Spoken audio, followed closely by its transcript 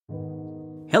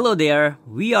Hello there.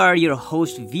 We are your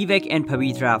hosts Vivek and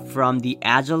Pavitra from the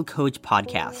Agile Coach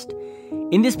podcast.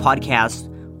 In this podcast,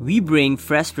 we bring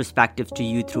fresh perspectives to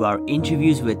you through our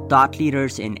interviews with thought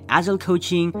leaders in agile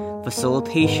coaching,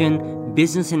 facilitation,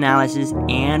 business analysis,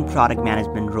 and product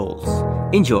management roles.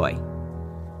 Enjoy.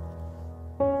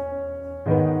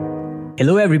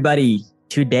 Hello, everybody.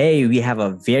 Today, we have a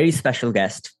very special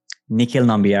guest, Nikhil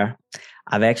Nambiar.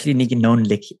 I've actually known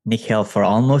Nikhil for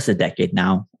almost a decade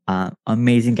now.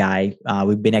 Amazing guy.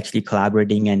 We've been actually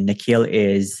collaborating, and Nikhil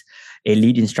is a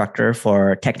lead instructor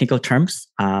for technical terms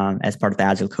as part of the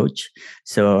Agile Coach.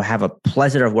 So I have a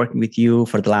pleasure of working with you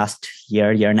for the last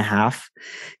year and a half.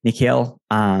 Nikhil,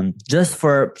 just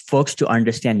for folks to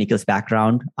understand Nikhil's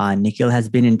background, Nikhil has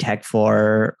been in tech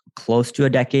for close to a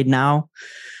decade now.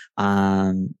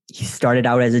 He started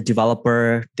out as a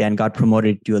developer, then got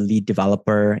promoted to a lead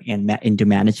developer and into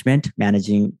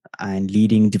managing and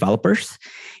leading developers.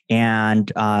 And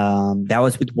that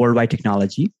was with Worldwide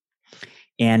Technology.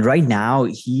 And right now,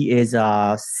 he is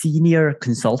a senior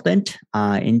consultant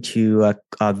into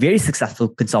a very successful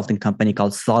consulting company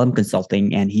called Slalom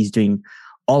Consulting. And he's doing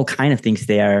all kinds of things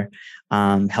there,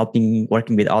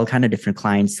 working with all kinds of different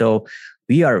clients. So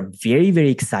we are very,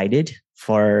 very excited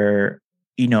for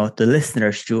the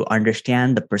listeners to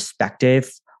understand the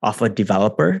perspective of a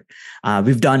developer.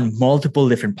 We've done multiple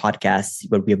different podcasts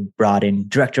where we have brought in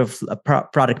director of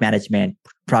product management,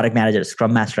 product managers,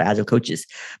 scrum master, agile coaches.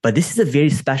 But this is a very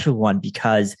special one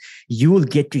because you will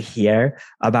get to hear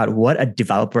about what a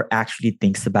developer actually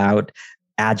thinks about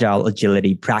agile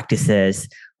agility practices,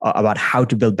 about how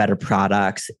to build better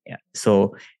products.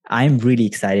 So I'm really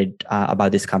excited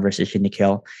about this conversation,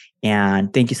 Nikhil.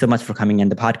 And thank you so much for coming on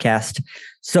the podcast.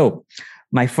 So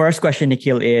my first question,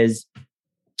 Nikhil, is,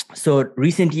 so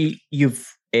recently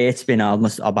it's been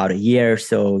almost about a year.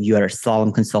 So you are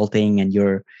Slalom Consulting and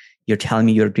you're telling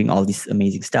me you're doing all this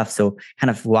amazing stuff. So kind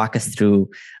of walk us through,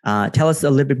 tell us a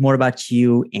little bit more about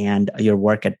you and your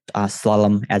work at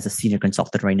Slalom as a senior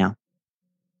consultant right now.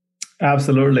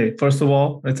 Absolutely. First of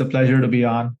all, it's a pleasure to be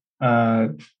on.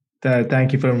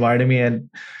 Thank you for inviting me and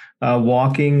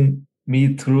walking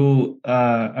me through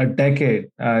a decade.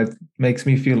 Makes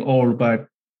me feel old, but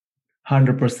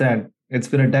 100%. It's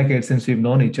been a decade since we've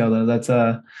known each other.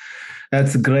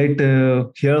 That's great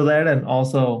to hear that, and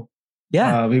also,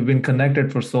 we've been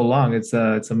connected for so long. It's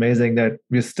amazing that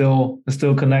we're still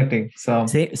connecting. So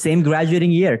same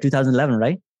graduating year, 2011,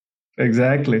 right?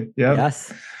 Exactly. Yeah.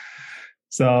 Yes.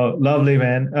 So lovely,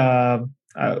 man.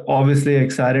 Obviously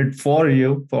excited for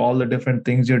you for all the different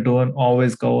things you're doing.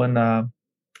 Always going.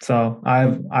 So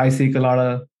I seek a lot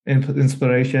of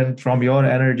inspiration from your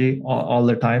energy all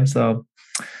the time. So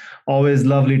always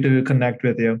lovely to connect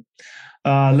with you.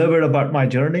 A little bit about my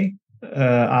journey.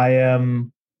 I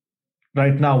am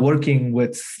right now working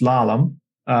with Slalom,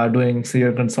 doing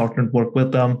senior consultant work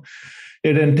with them.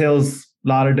 It entails a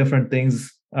lot of different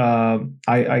things.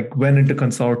 I went into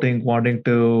consulting wanting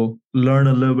to learn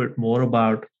a little bit more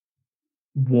about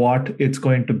what it's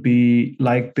going to be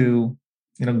like to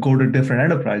go to different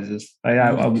enterprises.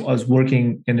 I was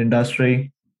working in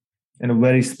industry in a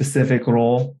very specific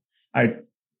role. I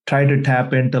tried to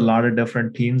tap into a lot of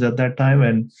different teams at that time,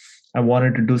 and I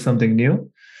wanted to do something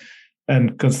new.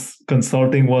 And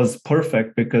consulting was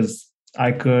perfect because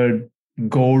I could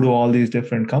go to all these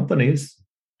different companies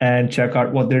and check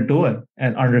out what they're doing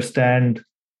and understand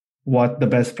what the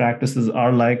best practices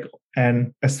are like,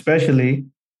 and especially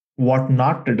what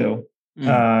not to do.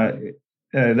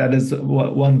 That is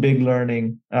one big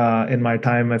learning in my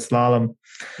time at Slalom.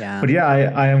 Yeah. But yeah,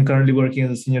 I am currently working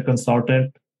as a senior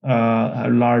consultant, a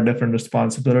lot of different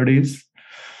responsibilities,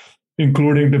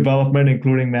 including development,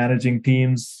 including managing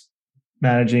teams,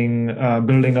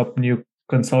 building up new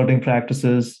consulting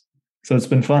practices. So it's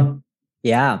been fun.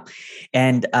 Yeah.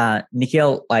 And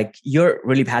Nikhil, you're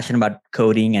really passionate about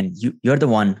coding, and you're the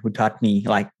one who taught me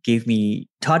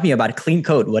about clean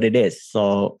code, what it is.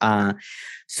 So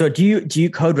do you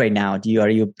code right now? Are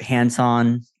you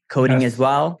hands-on coding as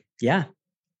well? Yeah.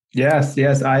 Yes,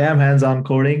 I am hands-on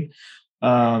coding.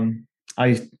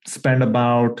 I spend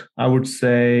about, I would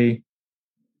say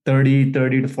 30 to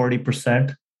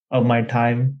 40% of my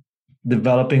time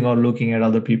developing or looking at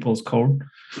other people's code.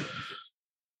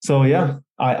 So yeah,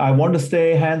 I want to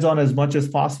stay hands-on as much as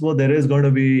possible. There is going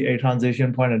to be a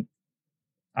transition point,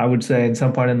 I would say, in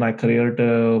some point in my career,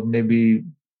 to maybe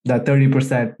that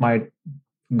 30% might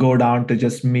go down to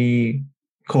just me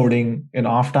coding in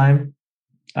off time.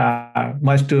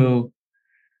 Much to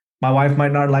my wife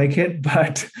might not like it,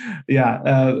 but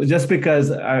yeah, just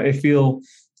because I feel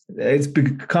it's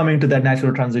coming to that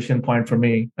natural transition point for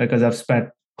me, because I've spent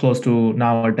close to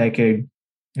now a decade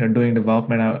doing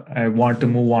development. I want to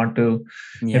move on to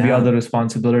maybe Yeah. other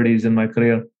responsibilities in my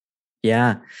career.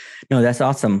 Yeah. No, that's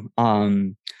awesome.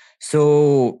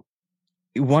 So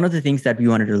one of the things that we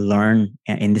wanted to learn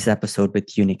in this episode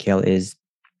with you, Nikhil, is,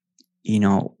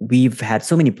 we've had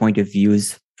so many point of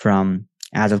views from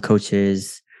agile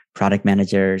coaches, product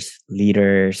managers,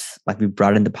 leaders. Like we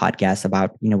brought in the podcast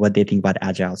about, what they think about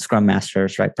agile, scrum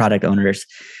masters, right? Product owners.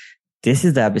 This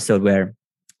is the episode where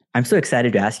I'm so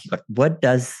excited to ask you, like, what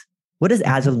does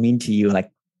agile mean to you?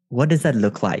 Like, what does that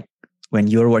look like when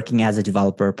you're working as a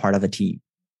developer, part of a team?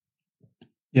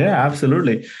 Yeah,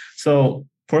 absolutely. So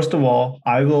first of all,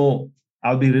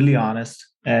 I'll be really honest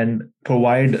and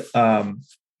provide so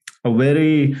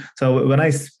when I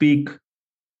speak,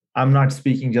 I'm not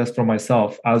speaking just for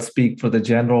myself. I'll speak for the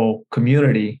general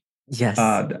community Yes.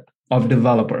 of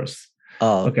developers.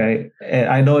 Oh, Okay.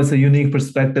 I know it's a unique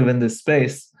perspective in this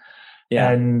space. yeah.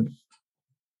 And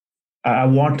I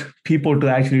want people to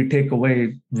actually take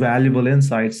away valuable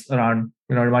insights around,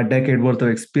 my decade worth of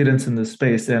experience in this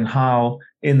space, and how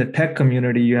in the tech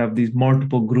community you have these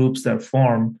multiple groups that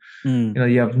form.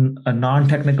 You have a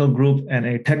non-technical group and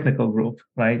a technical group,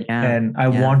 right? Yeah. And I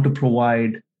Yeah. want to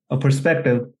provide a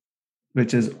perspective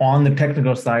which is on the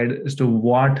technical side as to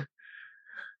what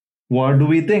do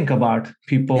we think about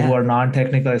people who Yeah. are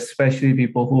non-technical, especially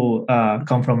people who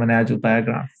come from an agile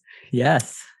background.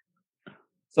 Yes.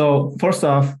 So first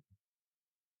off,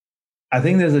 I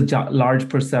think there's a large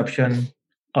perception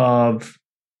of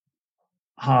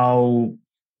how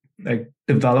like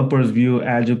developers view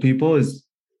agile people is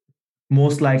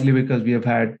most likely because we have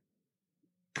had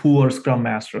poor scrum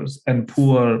masters and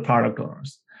poor product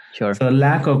owners. Sure. So the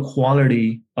lack of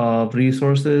quality of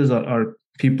resources or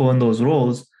people in those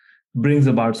roles brings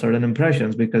about certain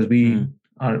impressions, because we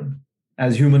are,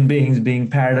 as human beings, being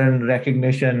pattern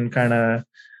recognition kind of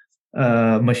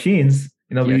machines.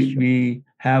 We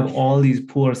have all these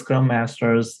poor scrum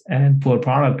masters and poor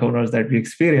product owners that we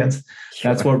experience.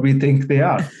 Sure. That's what we think they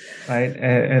are, right?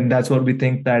 And that's what we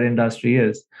think that industry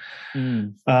is.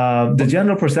 The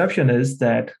general perception is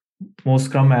that most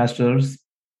scrum masters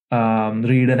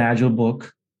read an agile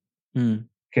book,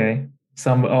 okay,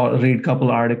 some or read a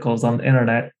couple articles on the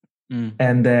internet,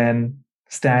 and then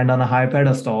stand on a high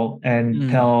pedestal and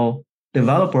tell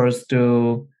developers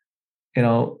to,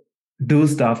 do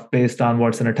stuff based on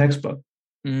what's in a textbook.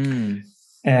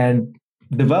 And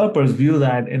developers view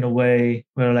that in a way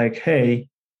where, like, hey,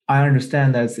 I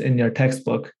understand that's in your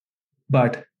textbook,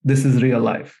 but this is real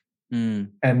life.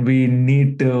 And we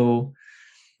need to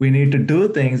do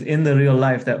things in the real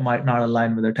life that might not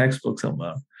align with the textbook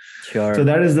somewhere. Sure. So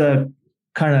that is the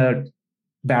kind of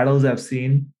battles I've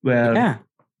seen where,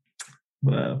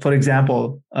 for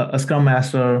example, a scrum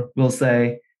master will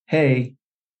say, hey,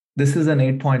 this is an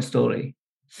 8-point story.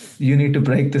 You need to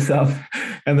break this up.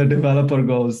 And the developer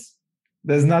goes,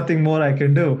 there's nothing more I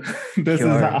can do. This is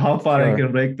how far I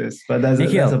can break this. But that's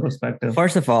a perspective.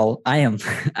 First of all, I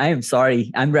am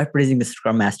sorry. I'm representing the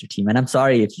Scrum Master team. And I'm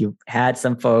sorry if you had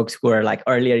some folks who are like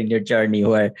earlier in your journey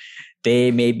where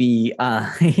they maybe,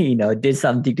 did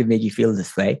something to make you feel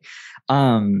this way.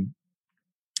 But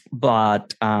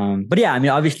yeah, I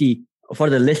mean, obviously for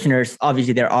the listeners,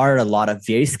 obviously there are a lot of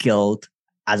very skilled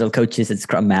agile coaches and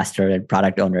Scrum Master and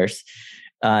product owners.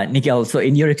 Nikhil, so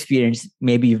in your experience,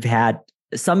 maybe you've had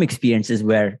some experiences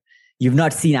where you've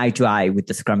not seen eye to eye with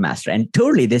the Scrum Master, and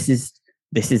totally this is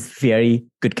very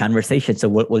good conversation. So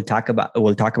we'll talk about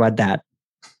that.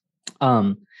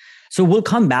 So we'll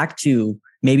come back to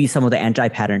maybe some of the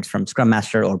anti-patterns from Scrum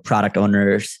Master or product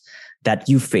owners that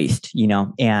you faced,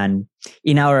 and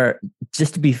in our,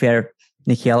 just to be fair,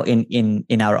 Nikhil,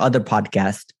 in our other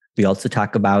podcast, we also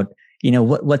talk about,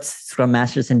 what's Scrum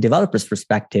Masters and developers'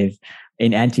 perspective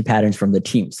in anti-patterns from the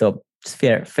team. So it's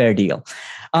fair deal.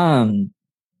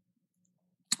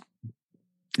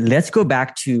 Let's go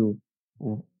back to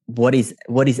what does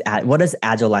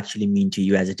Agile actually mean to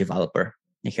you as a developer,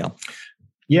 Nikhil?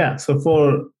 Yeah. So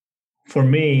for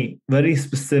me, very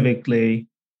specifically,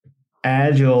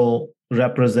 Agile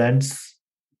represents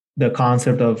the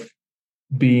concept of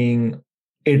being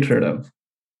iterative.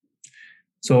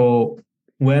 So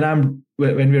when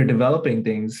we're developing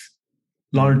things,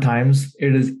 a lot of times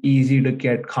it is easy to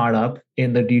get caught up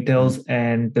in the details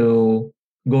and to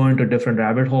go into different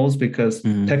rabbit holes, because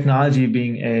technology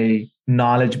being a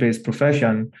knowledge-based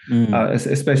profession,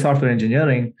 especially software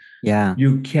engineering,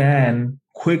 you can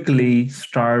quickly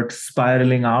start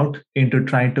spiraling out into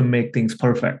trying to make things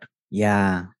perfect.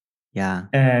 Yeah.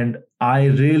 And I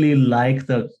really like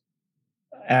the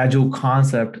Agile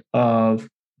concept of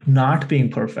not being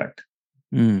perfect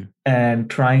and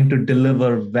trying to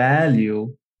deliver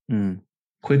value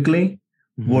quickly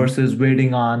versus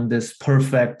waiting on this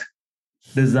perfect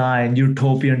design,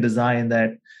 utopian design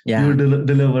that you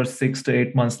deliver 6 to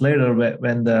 8 months later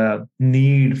when the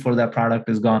need for that product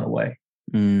is gone away.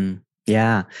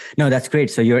 Yeah, no, that's great.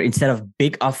 So you're, instead of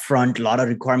big upfront, a lot of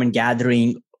requirement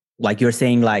gathering, like you're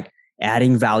saying, like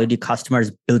adding value to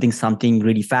customers, building something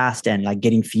really fast and like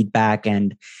getting feedback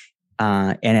and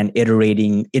then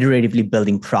iteratively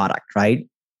building product, right?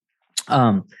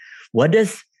 What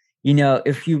does,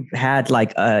 if you had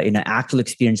like actual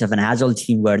experience of an agile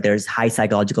team where there's high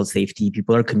psychological safety,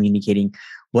 people are communicating,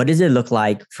 what does it look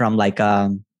like from like a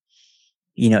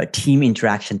team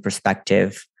interaction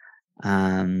perspective?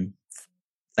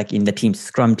 Like in the teams,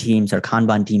 Scrum teams or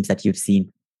Kanban teams that you've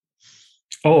seen?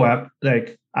 I've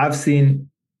seen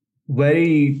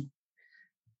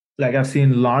I've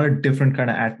seen a lot of different kind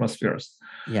of atmospheres.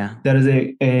 Yeah. There is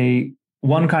a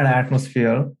one kind of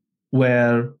atmosphere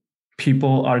where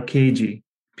people are cagey.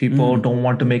 People don't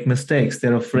want to make mistakes.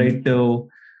 They're afraid to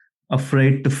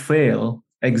fail.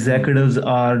 Executives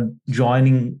are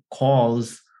joining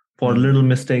calls for little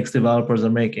mistakes developers are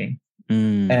making.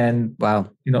 And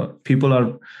people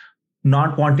are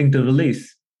not wanting to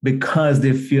release because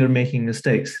they fear making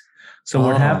mistakes. So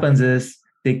what happens is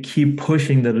they keep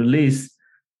pushing the release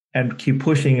and keep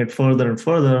pushing it further and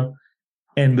further.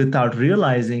 And without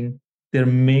realizing, they're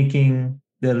making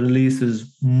their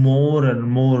releases more and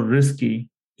more risky.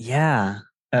 Yeah.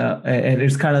 And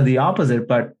it's kind of the opposite,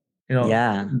 but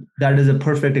that is a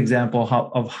perfect example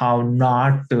of how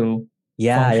not to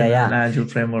function in an agile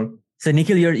framework. So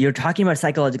Nikhil, you're talking about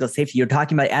psychological safety. You're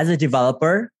talking about as a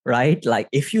developer, right? Like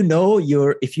if you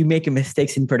make a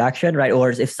mistakes in production, right? Or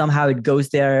if somehow it goes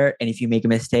there and if you make a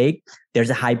mistake,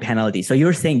 there's a high penalty. So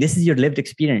you're saying this is your lived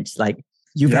experience. Like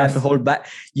you've had to hold back.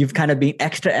 You've kind of been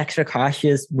extra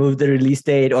cautious, move the release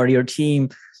date or your team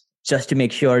just to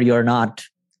make sure you're not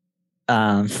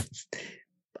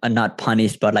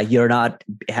punished, but like you're not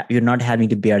having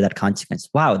to bear that consequence.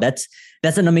 Wow. That's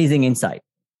an amazing insight.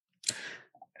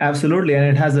 Absolutely. And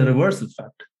it has a reverse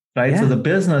effect, right? Yeah. So the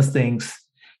business thinks,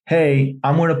 hey,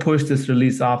 I'm going to push this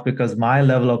release off because my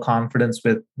level of confidence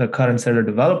with the current set of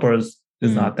developers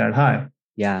is not that high.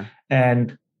 Yeah.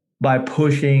 And by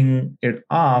pushing it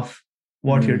off,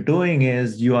 what you're doing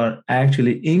is you are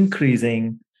actually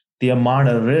increasing the amount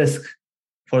of risk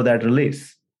for that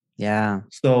release. Yeah.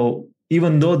 So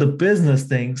even though the business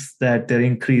thinks that they're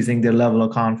increasing their level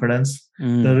of confidence,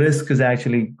 the risk is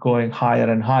actually going higher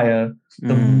and higher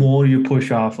the more you push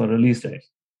off a release date.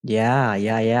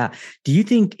 Yeah. Do you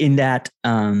think in that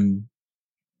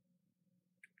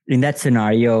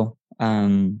scenario,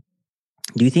 do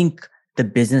you think the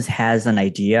business has an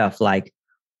idea of like,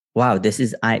 wow, this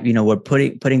is we're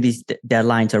putting these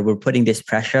deadlines or we're putting this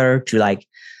pressure to like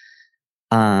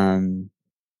to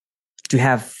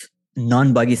have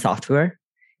non-buggy software,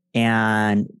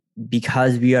 and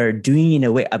because we are doing in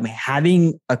a way,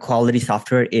 having a quality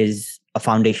software is a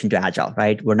foundation to agile,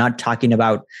 right? We're not talking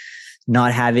about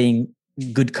not having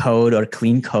good code or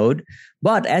clean code,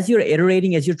 but as you're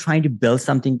iterating, as you're trying to build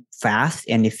something fast,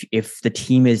 and if the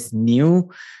team is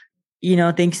new,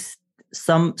 things,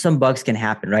 some bugs can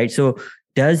happen, right? So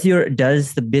does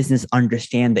the business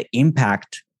understand the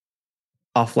impact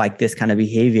of like this kind of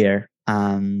behavior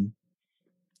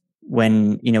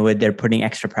when they're putting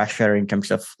extra pressure in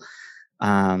terms of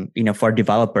for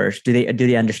developers? Do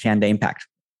they understand the impact?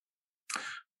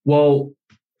 Well,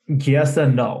 yes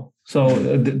and no. So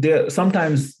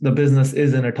sometimes the business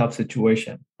is in a tough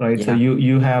situation, right? Yeah. So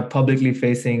you have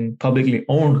publicly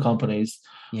owned companies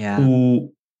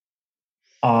who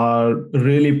are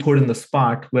really put in the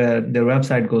spot where their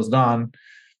website goes down.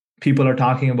 People are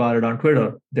talking about it on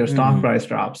Twitter. Their stock price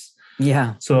drops.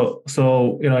 Yeah. So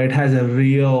it has a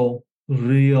real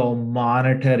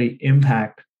monetary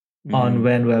impact on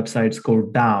when websites go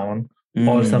down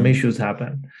or some issues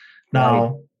happen.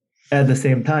 Now, at the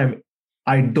same time,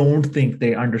 I don't think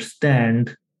they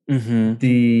understand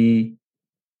the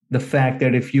fact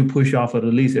that if you push off a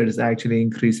release, it is actually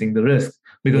increasing the risk,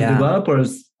 because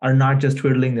developers are not just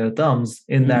twiddling their thumbs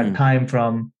in that time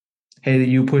from, hey,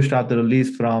 you pushed out the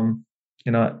release from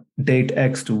date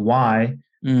X to Y.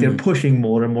 They're pushing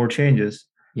more and more changes.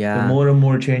 Yeah. The more and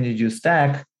more changes you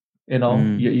stack,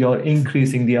 you're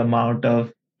increasing the amount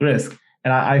of risk.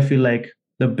 And I feel like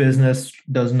the business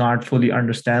does not fully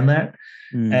understand that.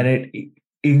 And it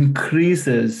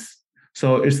increases.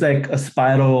 So it's like a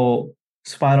spiral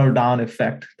down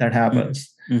effect that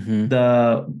happens.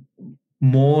 The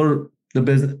more the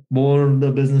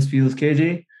business feels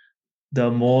cagey, the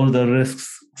more the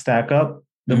risks stack up.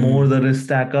 The more the risks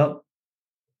stack up,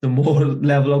 the more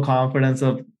level of confidence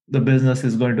of the business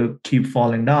is going to keep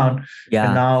falling down.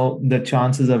 And now the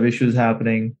chances of issues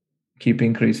happening keep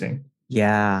increasing.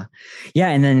 Yeah.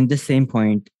 And then at the same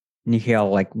point, Nikhil,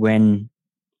 like when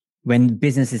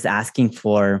business is asking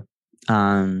for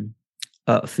faster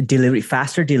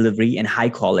delivery and high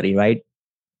quality, right?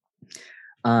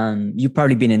 You've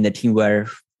probably been in the team where,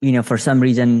 for some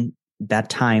reason that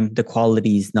time the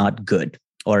quality is not good,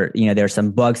 or, there are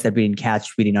some bugs that we didn't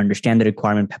catch. We didn't understand the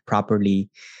requirement properly.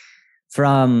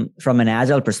 From an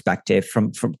agile perspective,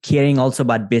 from caring also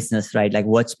about business, right? Like,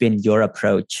 what's been your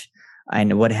approach,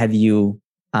 and what have you,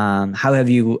 how have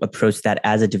you approached that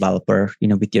as a developer,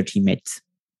 with your teammates?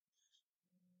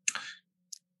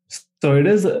 So it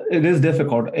is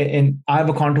difficult, and I have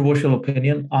a controversial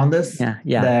opinion on this.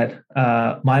 That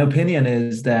my opinion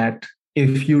is that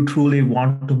if you truly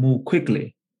want to move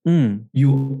quickly,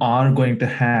 you are going to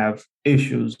have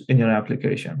issues in your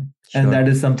application, and that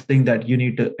is something that you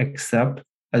need to accept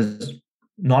as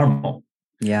normal.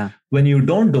 When you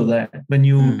don't do that, when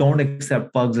you don't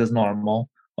accept bugs as normal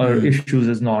or issues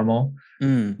as normal,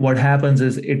 what happens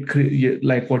is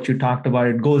like what you talked about,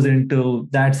 it goes into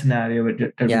that scenario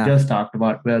that we just talked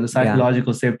about, where the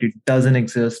psychological safety doesn't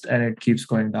exist and it keeps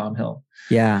going downhill.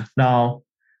 Now,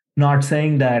 not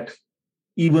saying that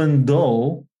even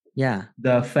though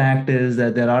the fact is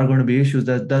that there are going to be issues,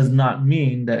 that does not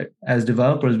mean that as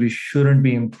developers we shouldn't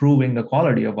be improving the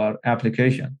quality of our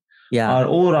application. Our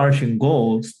overarching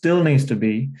goal still needs to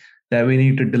be that we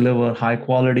need to deliver high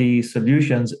quality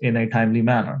solutions in a timely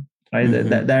manner, right?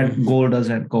 That goal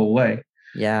doesn't go away.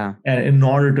 And in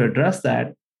order to address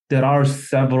that, there are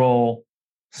several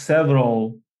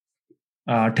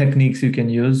techniques you can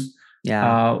use.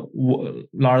 A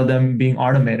lot of them being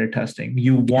automated testing.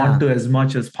 You want to, as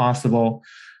much as possible,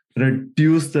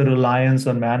 reduce the reliance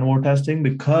on manual testing,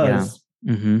 because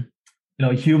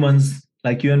humans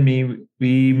like you and me,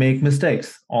 we make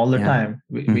mistakes all the time.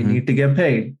 We need to get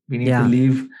paid. We need to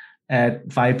leave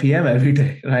at 5 p.m. every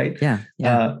day, right?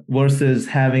 Versus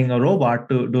having a robot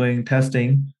doing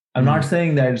testing. I'm not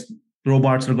saying that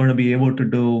robots are going to be able to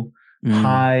do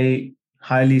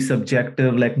highly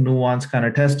subjective, like nuanced kind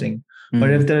of testing.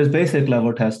 But if there's basic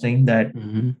level testing that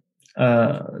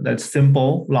that's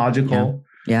simple, logical,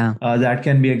 that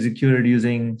can be executed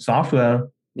using software,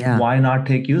 why not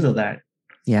take use of that?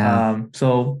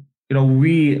 So,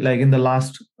 we, like, in the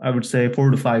last, I would say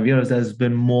 4 to 5 years, there's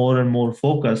been more and more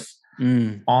focus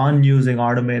on using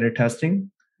automated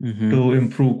testing to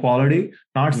improve quality.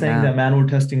 Not saying that manual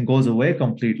testing goes away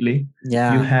completely. You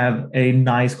have a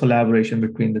nice collaboration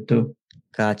between the two.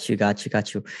 Got you.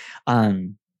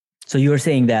 So you were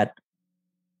saying that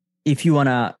if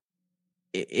you're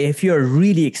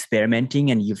really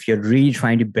experimenting and if you're really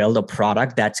trying to build a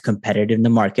product that's competitive in the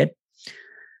market,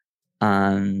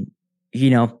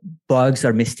 bugs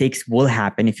or mistakes will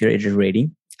happen if you're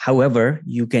iterating. However,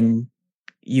 you can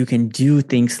do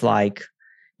things like,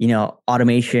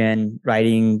 automation,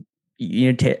 writing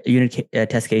unit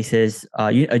test cases,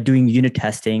 doing unit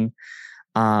testing,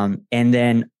 and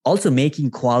then also making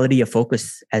quality a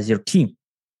focus as your team.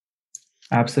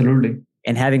 Absolutely.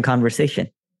 And having conversation,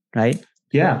 right?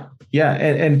 Yeah.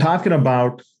 And talking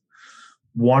about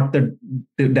what the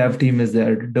dev team is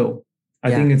there to do.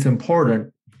 I think it's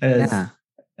important as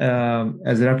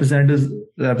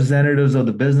representatives of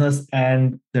the business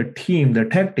and the team, the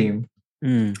tech team,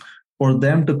 for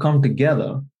them to come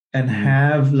together and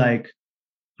have like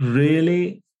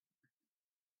really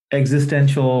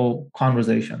existential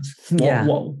conversations.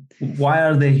 Why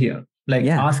are they here? Like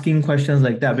asking questions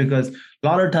like that, because a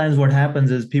lot of times what happens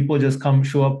is people just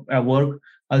show up at work,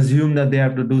 assume that they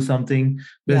have to do something.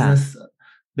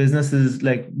 Business is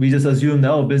like, we just assume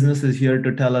that, business is here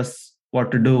to tell us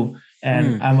what to do.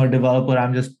 And I'm a developer.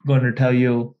 I'm just going to tell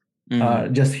you,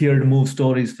 just here to move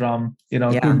stories from,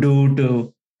 to do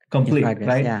to complete,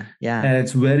 right? And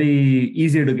it's very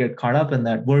easy to get caught up in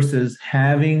that versus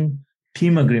having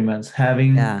team agreements,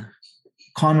 having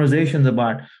conversations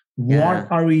about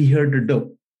what are we here to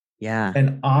do?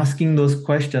 And asking those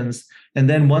questions. And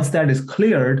then once that is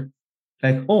cleared,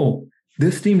 like,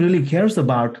 this team really cares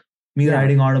about me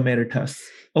writing automated tests.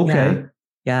 Okay.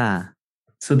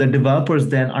 So the developers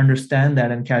then understand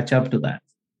that and catch up to that.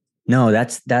 No,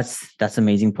 that's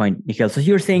amazing point, Nikhil. So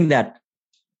you're saying that,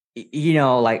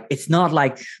 like, it's not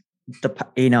like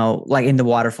like in the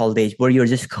waterfall days where you're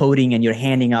just coding and you're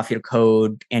handing off your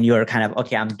code and you're kind of,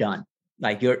 okay, I'm done.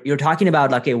 Like you're talking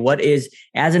about, okay, what is,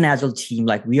 as an agile team,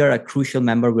 like we are a crucial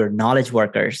member, we're knowledge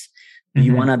workers. We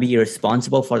want to be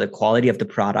responsible for the quality of the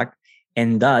product.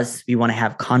 And thus we want to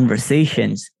have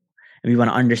conversations and we want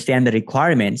to understand the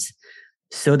requirements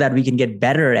so that we can get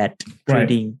better at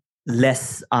creating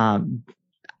less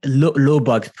low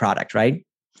bugs product, right?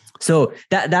 So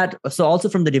so also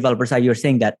from the developer side, you're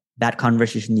saying that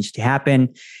conversation needs to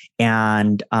happen,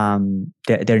 and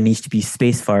there needs to be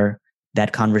space for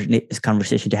that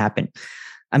conversation to happen.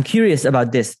 I'm curious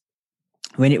about this.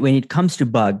 When it comes to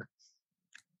bug,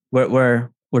 we're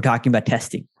talking about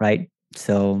testing, right?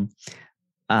 So,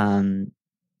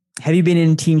 have you been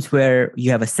in teams where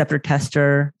you have a separate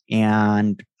tester,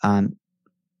 and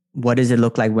what does it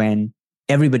look like when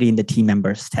everybody in the team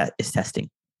members is testing?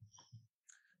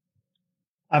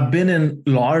 I've been in a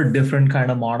lot of different kind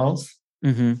of models.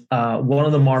 One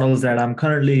of the models that I'm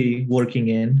currently working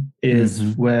in is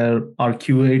where our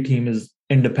QA team is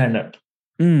independent.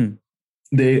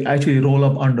 They actually roll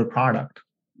up under product.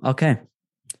 Okay.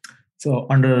 So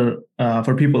under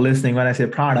for people listening, when I say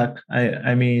product,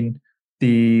 I mean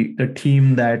the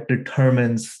team that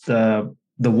determines the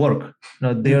work.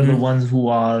 They're the ones who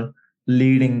are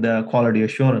leading the quality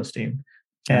assurance team,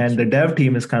 and the dev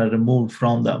team is kind of removed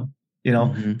from them.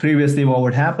 Previously what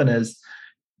would happen is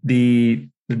the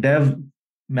dev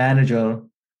manager,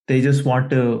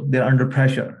 they're under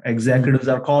pressure. Executives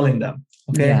are calling them.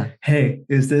 Okay. Yeah. Hey,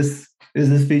 is this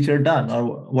feature done or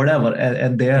whatever?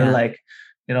 And they're like,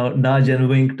 nudge and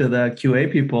wink to the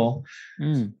QA people.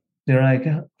 They're like,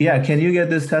 yeah, can you get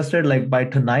this tested like by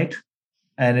tonight?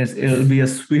 And it'll be a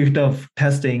suite of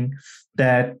testing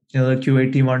that the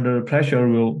QA team under pressure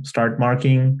will start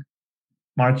marking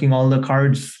all the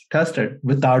cards tested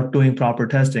without doing proper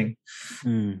testing.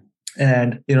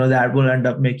 And that will end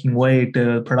up making way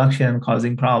to production,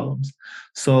 causing problems.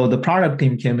 So the product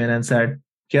team came in and said,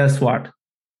 guess what?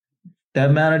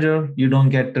 Dev manager, you don't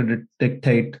get to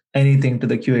dictate anything to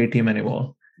the QA team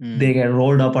anymore. They get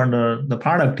rolled up under the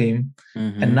product team.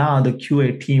 And now the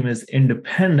QA team is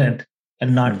independent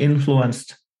and not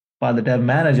influenced by the dev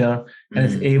manager, and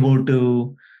is able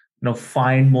to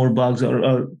find more bugs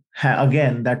or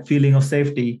again, that feeling of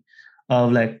safety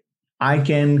of like, I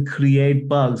can create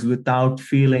bugs without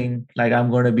feeling like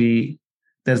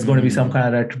there's going to be some kind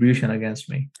of retribution against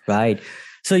me. Right.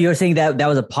 So you're saying that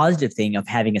was a positive thing of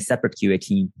having a separate QA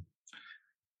team.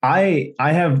 I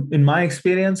have, in my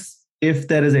experience, if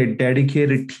there is a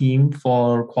dedicated team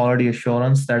for quality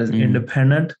assurance that is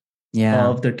independent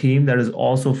of the team, that is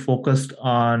also focused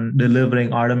on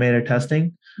delivering automated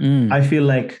testing, I feel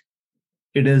like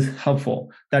it is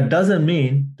helpful. That doesn't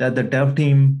mean that the dev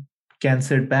team can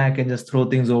sit back and just throw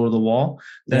things over the wall.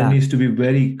 There needs to be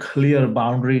very clear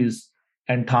boundaries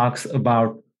and talks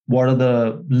about what are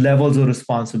the levels of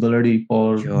responsibility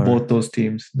for both those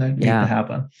teams that need to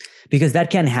happen. Because that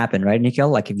can happen, right, Nikhil?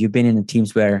 Like if you've been in the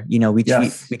teams where, we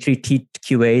treat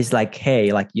QAs like,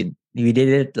 hey, like you did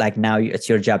it, like now it's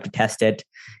your job to test it.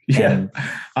 Yeah,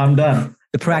 I'm done.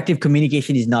 The proactive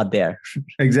communication is not there.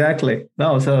 Exactly.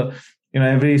 No, so,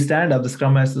 every stand-up, the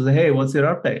Scrum Master says, hey, what's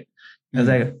your update? I was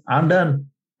like, I'm done.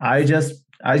 I just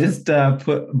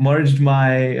merged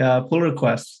my pull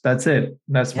requests. That's it.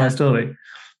 That's my story.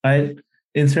 Right?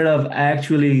 Instead of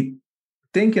actually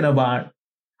thinking about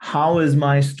how is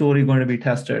my story going to be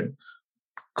tested,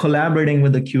 collaborating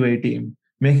with the QA team,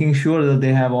 making sure that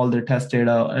they have all their test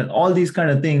data and all these kind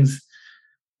of things,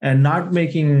 and not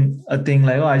making a thing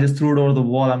like, oh, I just threw it over the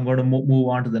wall, I'm going to move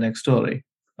on to the next story.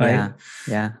 Right?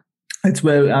 Yeah. It's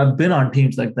where I've been on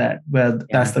teams like that, where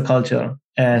that's the culture,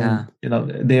 and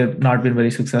they've not been very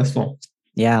successful.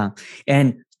 Yeah,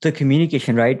 and the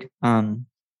communication, right?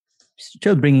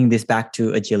 Still bringing this back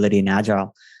to agility and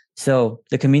agile. So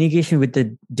the communication with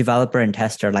the developer and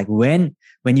tester, like when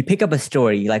you pick up a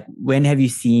story, like when have you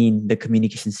seen the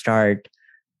communication start?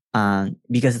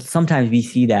 Because sometimes we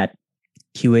see that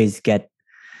QAs get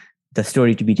the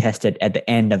story to be tested at the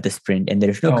end of the sprint, and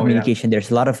there's no communication. There's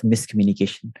a lot of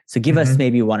miscommunication. So give us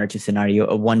maybe one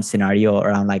scenario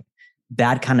around like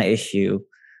that kind of issue.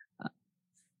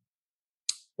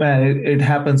 Man, it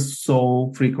happens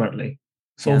so frequently.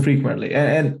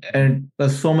 And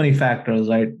there's so many factors,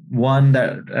 right? One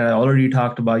that I already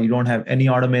talked about, you don't have any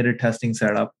automated testing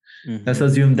setup. Let's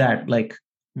assume that, like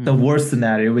the worst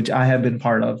scenario, which I have been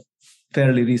part of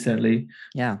fairly recently.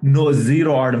 Yeah. No,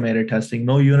 zero automated testing,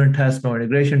 no unit test, no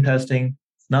integration testing,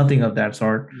 nothing of that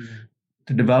sort.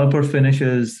 The developer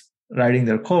finishes writing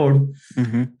their code,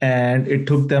 and it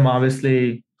took them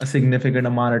obviously a significant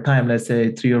amount of time, let's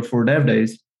say 3 or 4 dev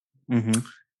days.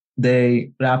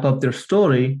 They wrap up their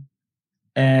story,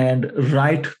 and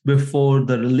right before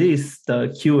the release, the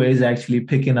QA is actually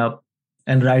picking up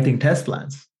and writing test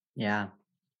plans. Yeah.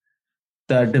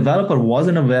 The developer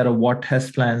wasn't aware of what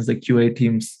test plans the QA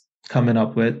team's coming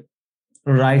up with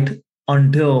right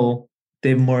until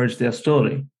they merged their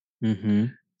story.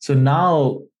 So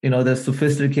now, there's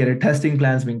sophisticated testing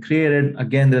plans being created.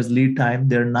 Again, there's lead time.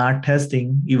 They're not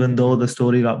testing, even though the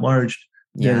story got merged.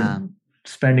 Yeah. They're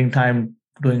spending time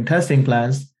doing testing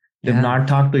plans. They've not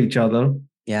talked to each other.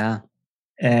 Yeah.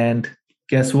 And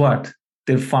guess what?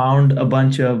 They found a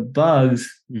bunch of bugs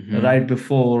right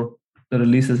before the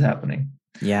release is happening.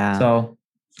 Yeah. So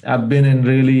I've been in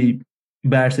really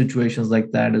bad situations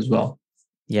like that as well.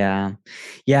 Yeah.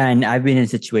 Yeah. And I've been in a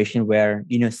situation where,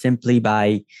 simply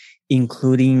by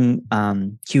including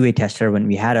QA tester, when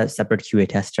we had a separate QA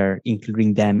tester,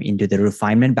 including them into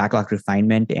the backlog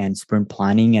refinement and sprint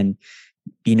planning. And,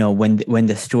 when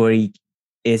the story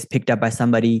is picked up by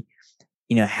somebody,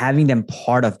 having them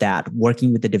part of that,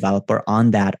 working with the developer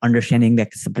on that, understanding the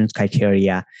acceptance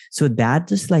criteria. So that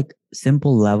just like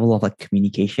simple level of like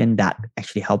communication that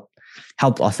actually helped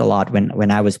us a lot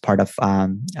when I was part of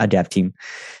a dev team.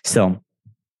 So,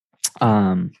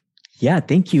 yeah,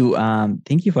 thank you.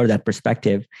 Thank you for that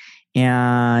perspective.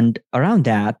 And around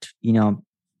that,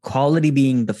 quality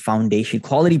being the foundation,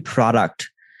 quality product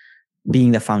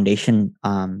being the foundation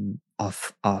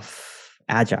of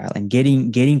agile and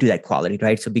getting to that quality,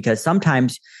 right? So because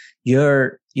sometimes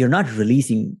you're not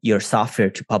releasing your software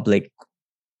to public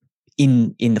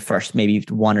in the first maybe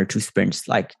 1 or 2 sprints.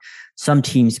 Like some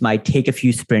teams might take a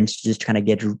few sprints to just kind of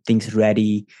get things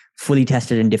ready, fully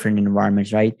tested in different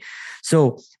environments, right?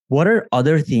 So what are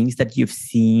other things that you've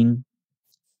seen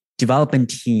development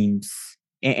teams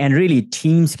and really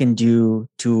teams can do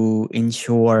to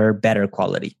ensure better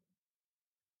quality?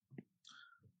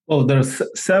 Well, there's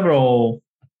several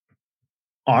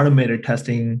automated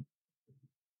testing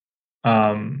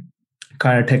kind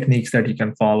of techniques that you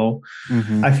can follow.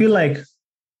 I feel like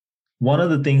one of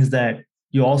the things that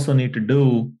you also need to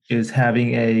do is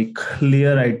having a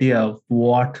clear idea of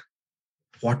what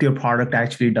your product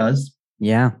actually does.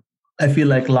 Yeah. I feel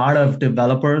like a lot of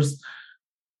developers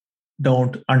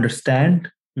don't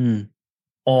understand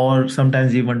or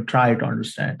sometimes even try to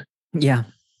understand. Yeah.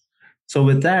 So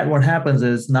with that, what happens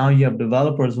is now you have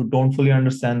developers who don't fully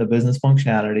understand the business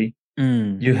functionality.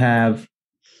 You have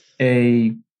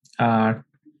a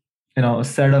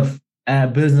set of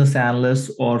business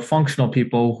analysts or functional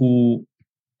people who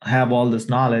have all this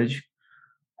knowledge,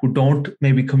 who don't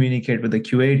maybe communicate with the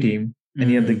QA team. And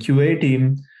you have the QA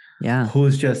team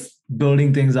who's just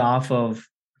building things off of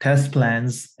test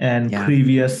plans and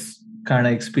previous kind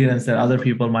of experience that other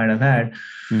people might have had.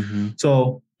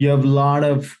 So you have a lot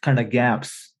of kind of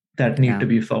gaps that need to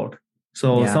be filled.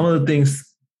 So some of the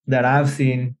things that I've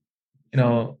seen,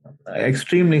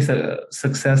 extremely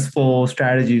successful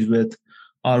strategies with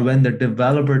are when the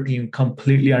developer team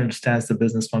completely understands the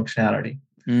business functionality.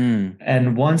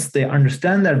 And once they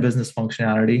understand that business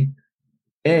functionality,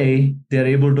 they're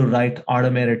able to write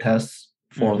automated tests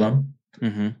for them.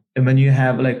 And when you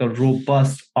have like a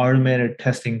robust automated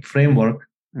testing framework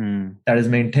that is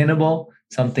maintainable,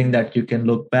 something that you can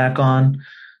look back on,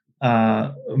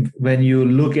 when you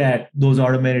look at those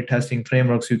automated testing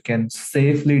frameworks, you can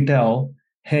safely tell,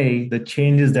 hey, the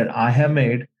changes that I have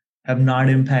made have not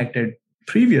impacted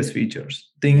previous features,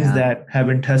 things that have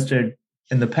been tested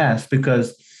in the past.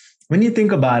 Because when you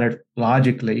think about it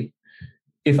logically,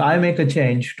 if I make a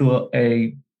change to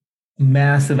a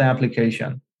massive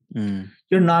application,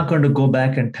 you're not going to go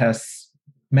back and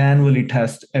manually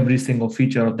test every single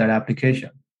feature of that application.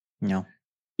 No.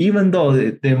 Even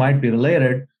though they might be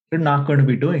related, you're not going to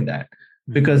be doing that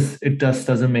because it just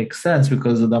doesn't make sense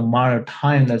because of the amount of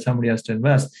time that somebody has to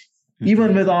invest.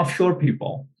 Even with offshore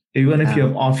people, even if you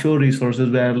have offshore resources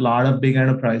where a lot of big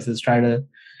enterprises try to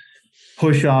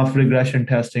push off regression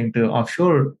testing to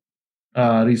offshore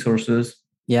resources.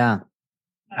 I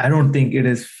don't think it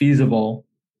is feasible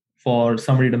for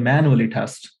somebody to manually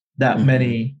test that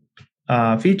many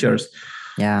features.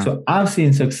 So I've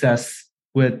seen success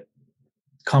with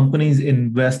companies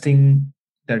investing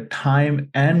their time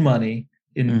and money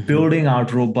in building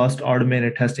out robust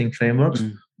automated testing frameworks,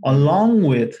 along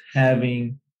with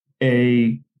having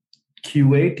a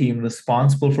QA team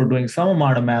responsible for doing some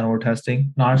amount of manual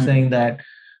testing. Not saying that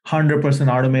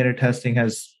 100% automated testing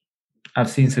I've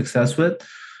seen success with,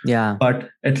 but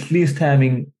at least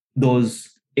having those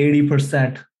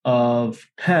 80% of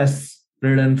tests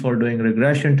written for doing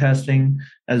regression testing,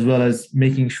 as well as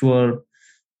making sure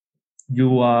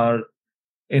you are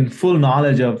in full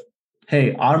knowledge of,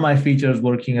 hey, are my features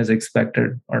working as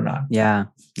expected or not?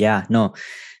 No,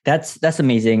 that's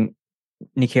amazing,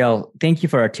 Nikhil. Thank you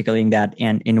for articulating that.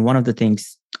 And in one of the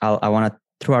things I want to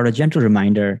throw out a gentle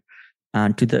reminder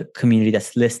to the community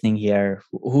that's listening here,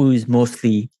 who is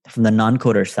mostly from the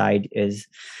non-coder side, is,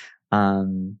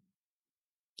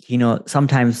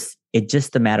 sometimes it's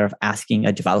just a matter of asking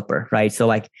a developer, right? So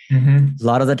like Mm-hmm. a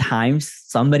lot of the times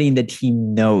somebody in the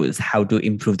team knows how to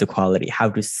improve the quality, how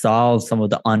to solve some of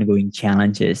the ongoing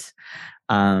challenges.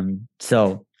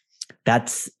 So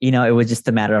that's, it was just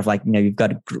a matter of like, you've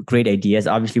got great ideas.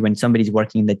 Obviously, when somebody's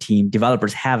working in the team,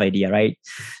 developers have idea, right?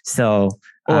 So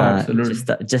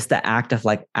Absolutely. just the act of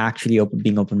like actually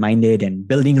being open-minded and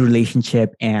building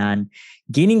relationship and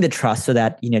gaining the trust so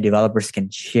that, developers can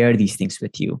share these things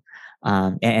with you.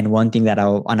 And one thing that I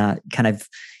want to kind of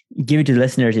give it to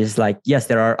listeners is like, yes,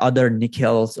 there are other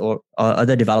Nikhils or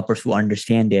other developers who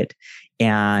understand it.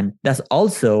 And that's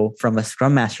also from a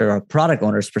Scrum Master or product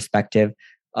owner's perspective,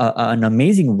 an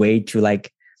amazing way to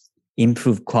like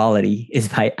improve quality is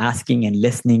by asking and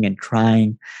listening and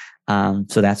trying.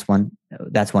 So that's one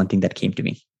thing that came to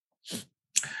me.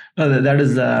 No,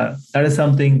 that is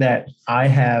something that I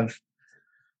have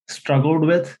struggled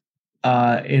with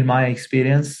in my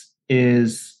experience,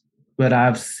 is where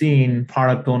I've seen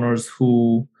product owners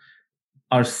who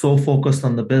are so focused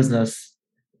on the business,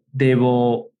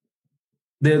 they're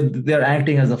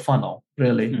acting as a funnel,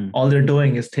 really. All they're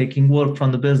doing is taking work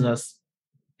from the business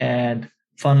and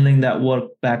funneling that work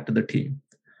back to the team,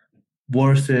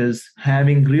 versus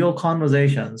having real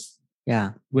conversations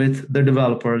with the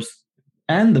developers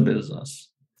and the business.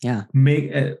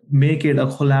 Make it a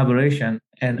collaboration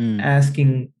and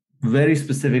asking very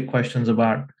specific questions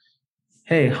about,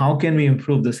 hey, how can we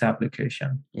improve this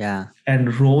application?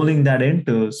 And rolling that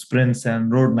into sprints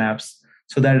and roadmaps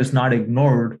so that it's not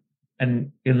ignored,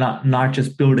 and you're not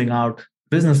just building out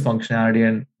business functionality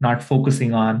and not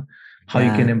focusing on how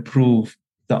you can improve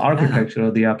the architecture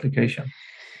of the application.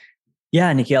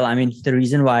 Yeah, Nikhil. I mean, the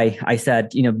reason why I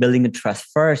said, building the trust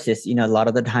first is, a lot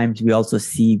of the times we also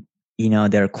see,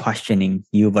 they're questioning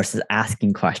you versus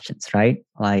asking questions, right?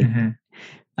 Like,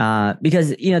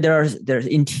 because, there's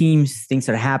in teams, things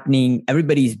are happening.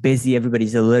 Everybody's busy.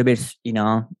 Everybody's a little bit,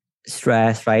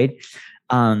 stressed, right?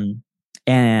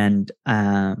 And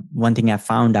one thing I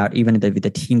found out, even with the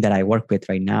team that I work with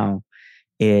right now,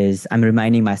 is I'm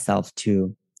reminding myself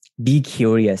to be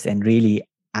curious and really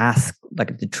ask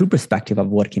like the true perspective of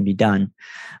what can be done,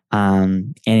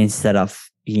 and instead of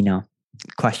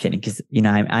questioning, because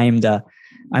I'm the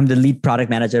lead product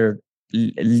manager,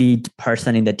 lead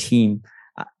person in the team.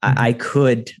 I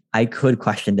could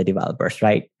question the developers,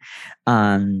 right?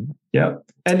 And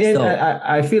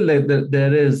I feel like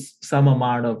there is some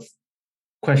amount of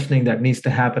questioning that needs to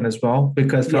happen as well,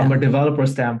 because from a developer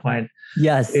standpoint,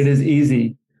 it is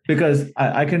easy, because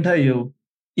I can tell you,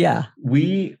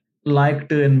 we like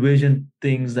to envision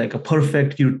things like a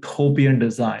perfect utopian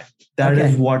design. That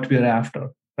is what we're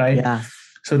after, right?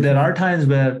 So there are times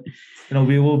where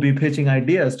we will be pitching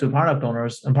ideas to product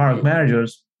owners and product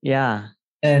managers.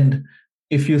 And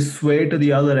if you sway to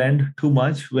the other end too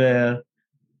much, where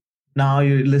now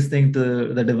you're listening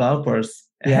to the developers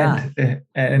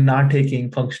and not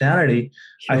taking functionality,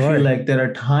 I feel like there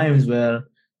are times where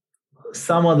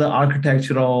some of the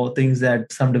architectural things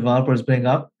that some developers bring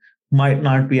up might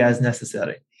not be as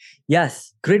necessary.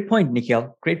 Yes. Great point,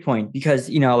 Nikhil. Great point. Because,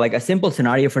 like a simple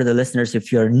scenario for the listeners,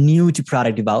 if you're new to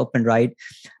product development, right?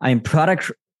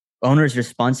 Product owners'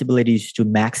 responsibility is to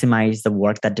maximize the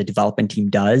work that the development team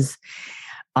does.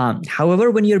 However,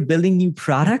 when you're building new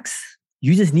products,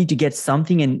 you just need to get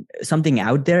something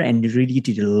out there and really need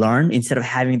to learn, instead of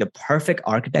having the perfect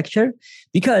architecture,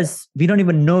 because we don't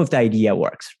even know if the idea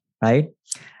works, right?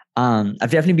 I've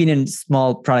definitely been in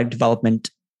small product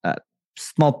development,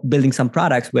 building some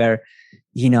products where,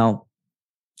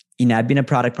 I've been a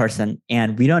product person,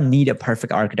 and we don't need a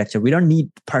perfect architecture. We don't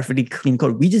need perfectly clean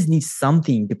code. We just need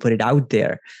something to put it out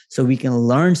there so we can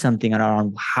learn something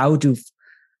around how to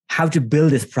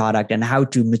build this product and how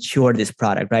to mature this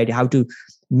product, right? How to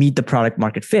meet the product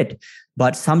market fit.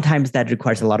 But sometimes that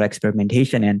requires a lot of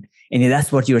experimentation. And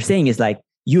that's what you're saying, is like,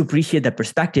 you appreciate the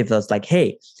perspective that's like,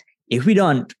 hey, if we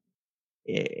don't,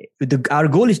 our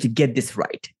goal is to get this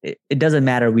right. It doesn't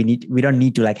matter. We don't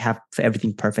need to like have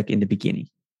everything perfect in the beginning.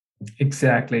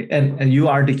 Exactly. And you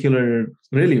articulated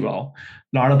really well.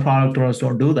 A lot of product owners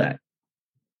don't do that.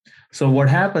 So what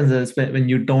happens is, when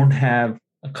you don't have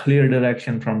a clear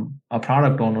direction from a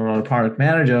product owner or a product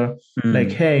manager,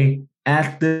 like, hey,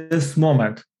 at this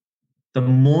moment, the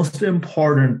most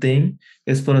important thing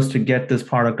is for us to get this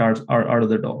product out of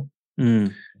the door.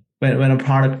 When a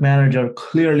product manager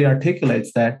clearly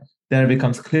articulates that, then it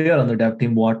becomes clear on the dev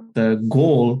team what the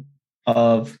goal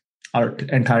of our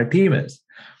entire team is.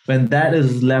 When that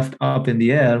is left up in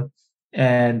the air,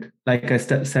 and like I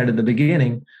said at the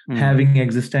beginning, having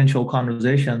existential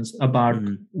conversations about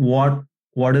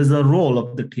what is the role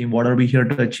of the team, what are we here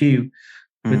to achieve,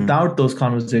 Without those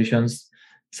conversations,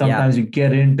 sometimes you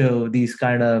get into these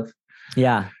kind of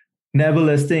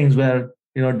nebulous things where,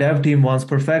 dev team wants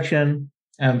perfection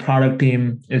and product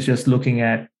team is just looking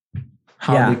at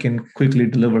how they can quickly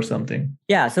deliver something.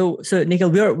 Yeah. So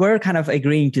Nikhil, we're kind of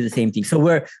agreeing to the same thing.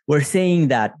 So we're saying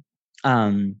that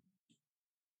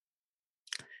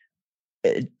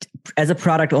as a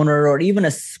product owner or even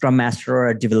a scrum master or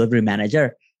a delivery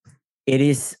manager, it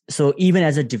is so even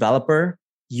as a developer,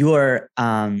 you're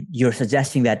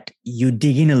suggesting that you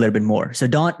dig in a little bit more. So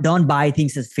don't buy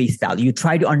things as face value. You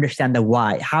try to understand the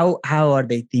why. How are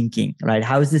they thinking, right?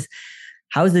 How is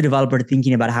the developer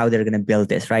thinking about how they're going to build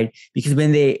this, right? Because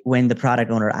when the product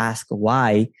owner asks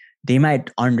why, they might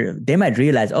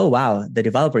realize, oh wow, the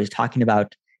developer is talking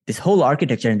about this whole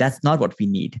architecture, and that's not what we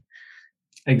need.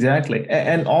 Exactly,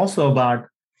 and also about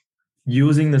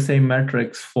using the same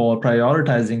metrics for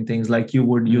prioritizing things like you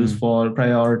would use for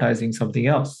prioritizing something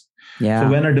else. Yeah. So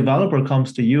when a developer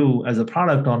comes to you as a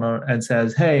product owner and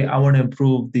says, "Hey, I want to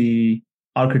improve the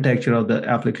architecture of the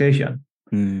application,"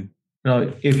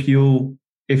 if you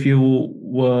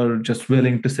were just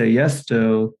willing to say yes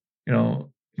to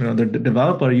the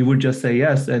developer, you would just say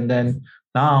yes, and then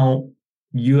now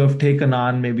you have taken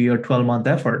on maybe a 12-month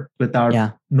effort without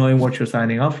knowing what you're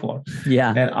signing up for.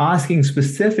 Yeah. And asking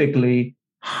specifically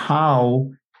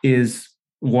how is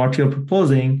what you're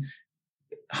proposing,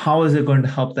 how is it going to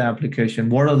help the application?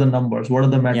 What are the numbers? What are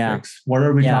the metrics? What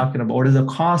are we talking about? What is the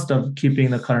cost of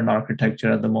keeping the current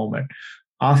architecture at the moment?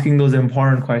 Asking those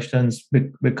important questions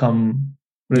become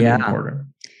really important.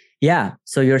 Yeah.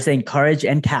 So you're saying courage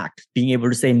and tact, being able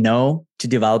to say no to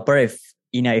developer if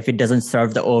it doesn't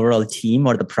serve the overall team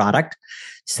or the product.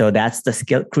 So that's the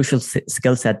crucial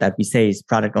skill set that we say is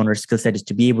product owner skill set, is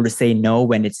to be able to say no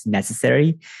when it's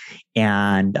necessary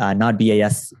and not be a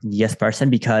yes person,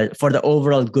 because for the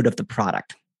overall good of the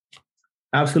product.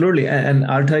 Absolutely. And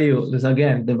I'll tell you this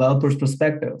again, developer's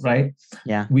perspective, right?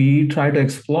 Yeah. We try to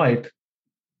exploit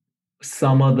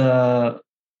some of the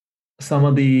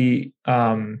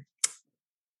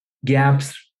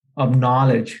gaps of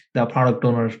knowledge that product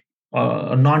owners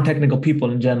non-technical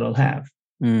people in general have.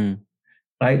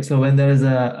 Right? So when there is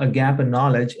a gap in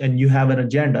knowledge and you have an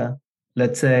agenda,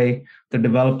 let's say the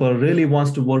developer really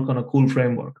wants to work on a cool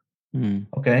framework.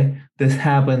 Okay. This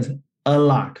happens a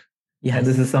lot. Yes. And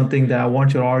this is something that I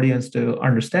want your audience to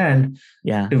understand.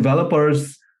 Yeah.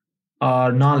 Developers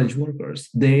are knowledge workers.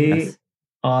 They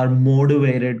are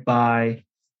motivated by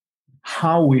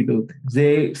how we do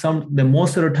things. The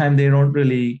most of the time they don't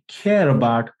really care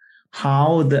about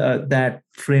how that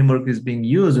framework is being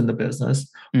used in the business.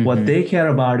 What they care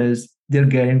about is they're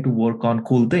getting to work on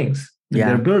cool things.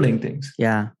 They're building things.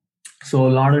 Yeah. So a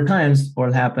lot of times what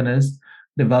will happen is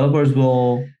developers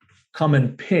will come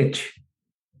and pitch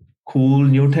cool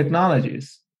new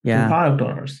technologies to product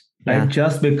owners, right?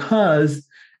 Just because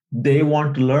they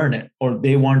want to learn it or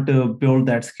they want to build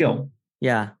that skill.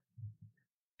 Yeah.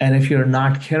 And if you're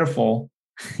not careful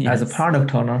as a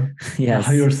product owner,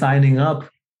 now you're signing up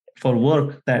for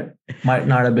work that might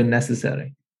not have been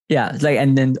necessary. Yeah.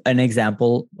 And then an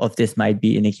example of this might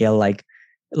be, Nikhil, like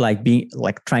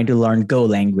trying to learn Go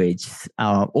language,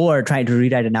 or trying to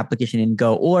rewrite an application in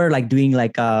Go, or like doing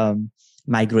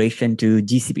migration to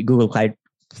GCP, Google Cloud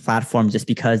Platform, just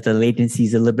because the latency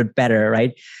is a little bit better,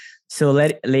 right? So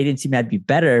latency might be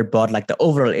better, but like the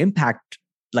overall impact,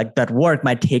 like that work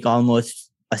might take almost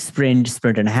a sprint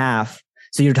and a half.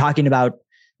 So you're talking about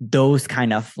those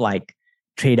kind of like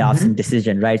trade-offs and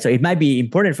decision, right? So it might be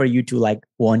important for you to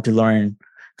want to learn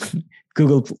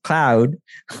Google Cloud,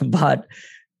 but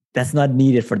that's not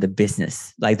needed for the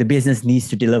business. Like the business needs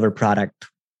to deliver product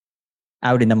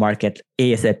out in the market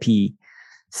ASAP.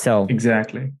 So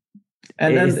exactly.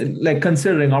 And then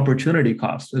considering opportunity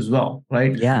cost as well,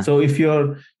 right? Yeah. So if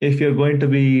you're going to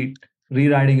be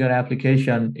rewriting your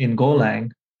application in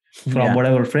Golang from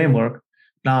whatever framework,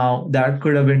 now that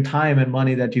could have been time and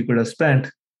money that you could have spent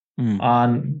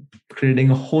on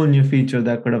creating a whole new feature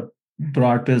that could have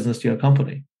brought business to your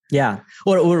company. Yeah.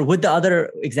 Or would the other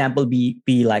example be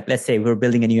like, let's say we're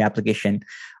building a new application.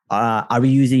 Are we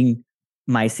using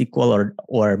MySQL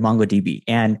or MongoDB?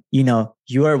 And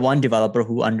you are one developer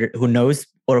who knows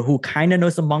or who kind of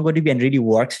knows some MongoDB and really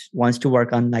wants to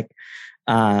work on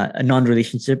a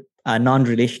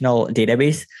non-relational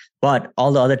database, but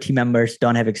all the other team members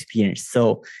don't have experience.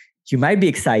 So you might be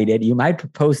excited. You might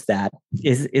propose that.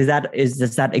 Does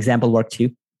that example work too?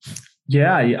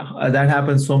 Yeah. That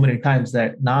happens so many times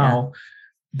that now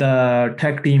the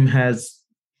tech team has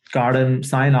gotten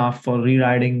sign off for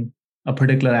rewriting a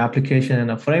particular application in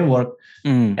a framework,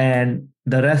 and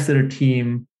the rest of the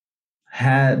team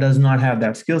does not have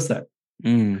that skill set.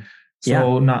 Mm.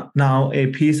 So now a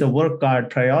piece of work got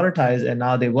prioritized, and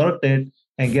now they worked it.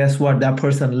 And guess what? That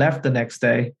person left the next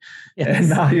day. Yes. And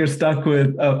now you're stuck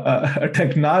with a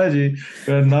technology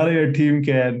where none of your team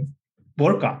can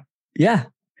work on. Yeah.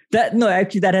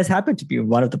 Actually, that has happened to me.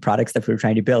 One of the products that we were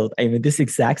trying to build. I mean, this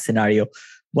exact scenario.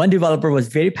 One developer was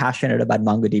very passionate about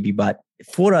MongoDB, but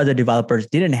 4 other developers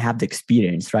didn't have the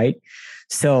experience, right?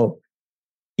 So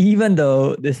even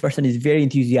though this person is very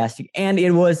enthusiastic, and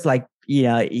it was like,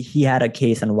 he had a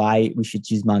case on why we should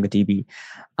use MongoDB,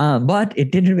 but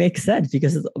it didn't make sense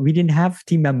because we didn't have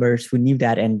team members who knew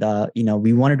that, and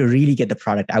we wanted to really get the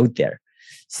product out there.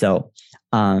 So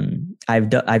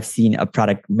I've seen a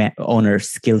product owner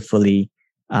skillfully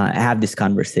have this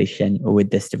conversation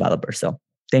with this developer. So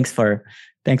thanks for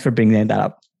bringing that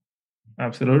up.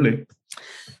 Absolutely.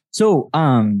 So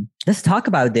let's talk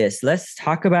about this. Let's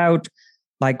talk about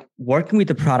like working with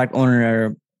the product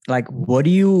owner. Like,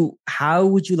 how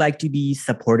would you like to be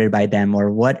supported by them, or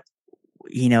what,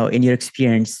 in your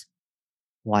experience,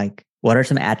 like what are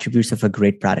some attributes of a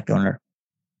great product owner?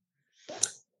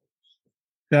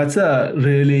 That's a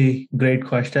really great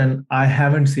question. I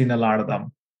haven't seen a lot of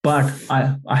them, but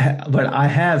I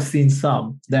have seen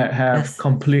some that have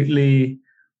completely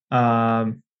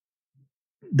that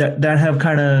have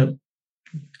kind of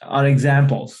are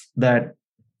examples that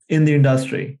in the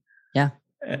industry,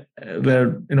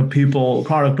 where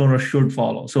product owners should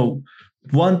follow. So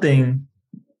one thing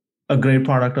a great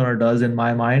product owner does, in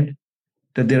my mind,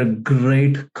 that they're a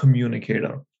great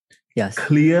communicator. Yes,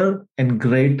 clear and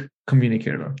great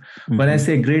communicator. Mm-hmm. When I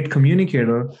say great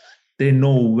communicator, they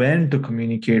know when to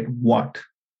communicate what.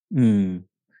 Nice.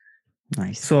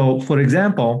 So, for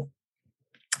example,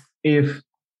 if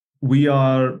we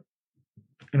are,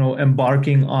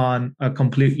 embarking on a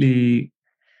completely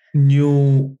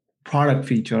new product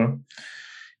feature,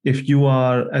 if you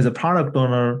are, as a product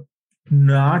owner,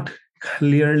 not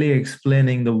clearly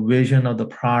explaining the vision of the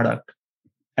product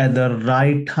at the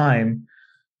right time,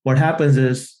 what happens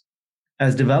is,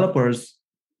 as developers,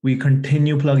 we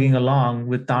continue plugging along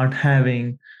without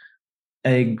having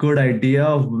a good idea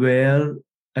of where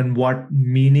and what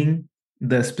meaning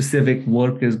the specific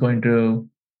work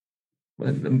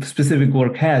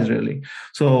has, really.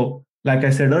 So, like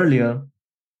I said earlier,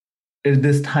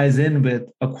 this ties in with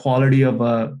a quality of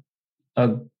a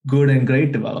good and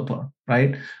great developer,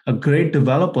 right? A great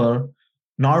developer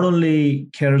not only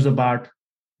cares about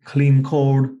clean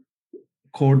code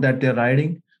that they're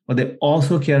writing, but they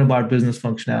also care about business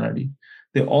functionality.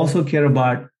 They also care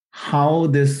about how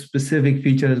this specific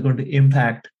feature is going to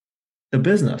impact the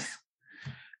business.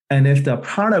 And if the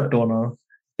product owner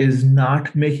is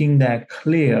not making that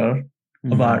clear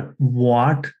about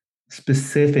what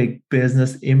specific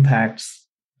business impacts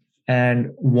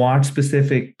and what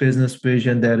specific business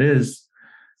vision there is,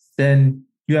 then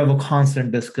you have a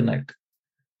constant disconnect.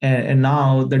 And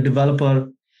now the developer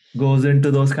goes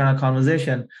into those kind of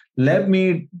conversation. Let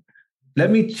me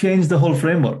change the whole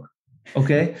framework,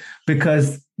 okay?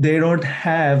 Because they don't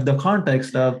have the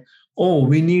context of,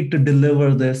 we need to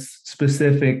deliver this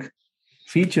specific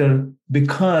feature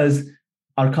because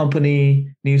our company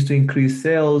needs to increase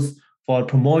sales for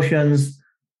promotions.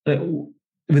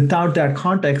 Without that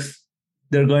context,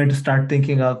 they're going to start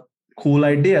thinking of cool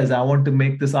ideas. I want to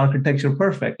make this architecture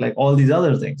perfect, like all these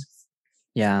other things.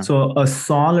 Yeah. So a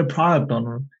solid product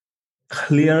owner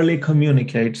clearly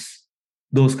communicates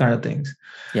those kind of things.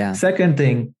 Yeah. Second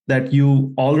thing that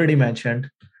you already mentioned,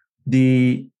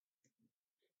 the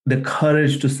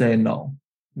courage to say no.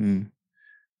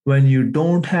 When you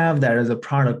don't have that as a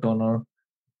product owner,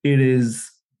 it is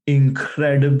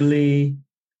incredibly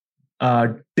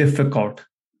difficult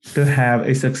to have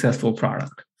a successful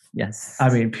product. Yes. I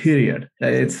mean, period.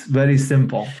 It's very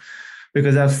simple,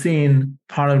 because I've seen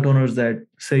product owners that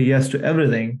say yes to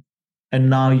everything, and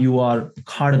now you are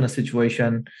caught in a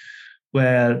situation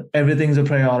where everything's a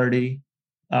priority.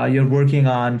 You're working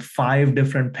on 5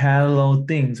 different parallel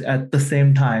things at the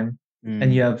same time,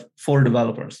 and you have 4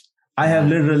 developers. I have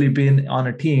literally been on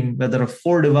a team where there are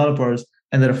 4 developers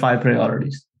and there are 5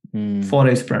 priorities for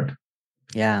a sprint.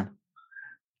 Yeah.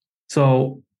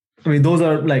 So, I mean, those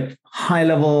are like high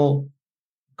level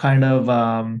kind of,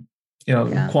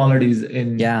 qualities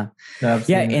in. Yeah.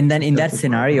 And then in that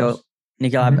scenario,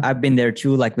 Nikhil, I've been there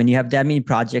too. Like when you have that many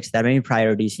projects, that many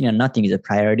priorities, nothing is a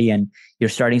priority, and you're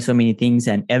starting so many things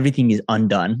and everything is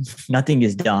undone. Nothing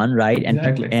is done, right? And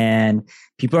and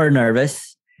people are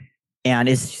nervous.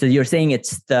 And so you're saying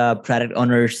it's the product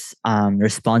owner's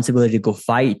responsibility to go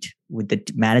fight with the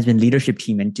management leadership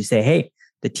team and to say, hey,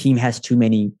 the team has too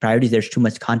many priorities. There's too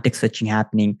much context switching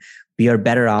happening. We are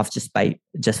better off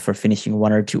just for finishing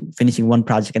one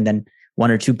project and then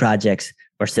one or two projects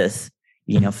versus,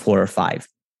 4 or 5.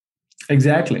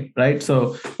 Exactly. Right.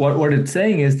 So what it's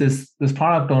saying is this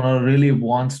product owner really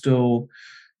wants to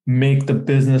make the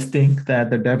business think that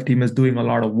the dev team is doing a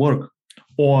lot of work,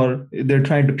 or they're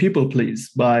trying to people please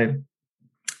by,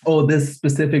 this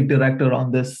specific director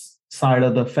on this side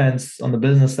of the fence on the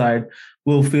business side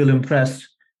will feel impressed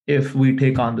if we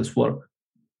take on this work.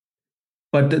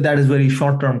 But that is very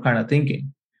short-term kind of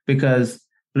thinking, because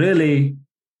really,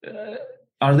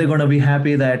 are they going to be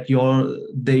happy that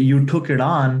you took it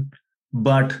on,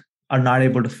 but are not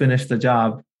able to finish the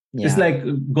job? Yeah. It's like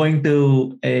going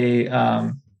to a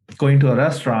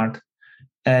restaurant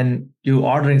and you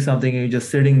ordering something and you're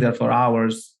just sitting there for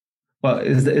hours. Well,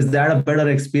 is that a better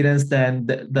experience than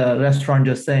the restaurant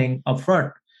just saying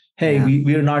upfront, hey,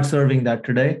 we are not serving that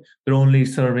today. We're only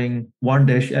serving one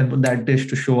dish, and that dish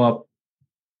to show up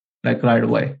like right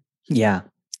away. Yeah.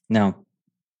 No.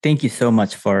 Thank you so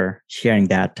much for sharing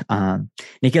that.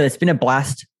 Nikhil, it's been a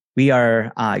blast. We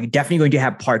are definitely going to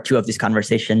have part 2 of this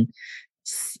conversation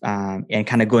and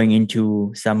kind of going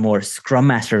into some more Scrum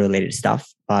Master related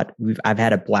stuff. But I've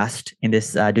had a blast in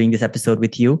this doing this episode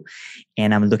with you,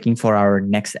 and I'm looking for our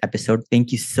next episode.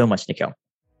 Thank you so much, Nikhil.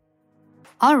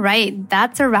 All right,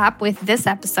 that's a wrap with this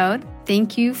episode.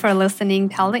 Thank you for listening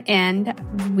till the end.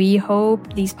 We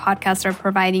hope these podcasts are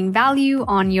providing value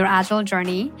on your Agile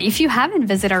journey. If you haven't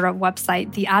visited our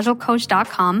website,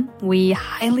 theagilecoach.com, we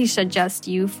highly suggest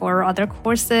you for other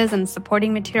courses and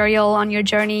supporting material on your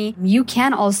journey. You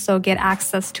can also get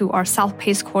access to our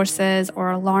self-paced courses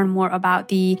or learn more about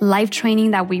the live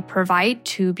training that we provide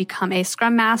to become a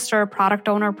Scrum Master, Product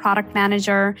Owner, Product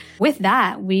Manager. With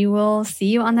that, we will see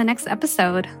you on the next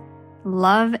episode.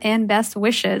 Love and best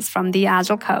wishes from the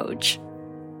Agile Coach.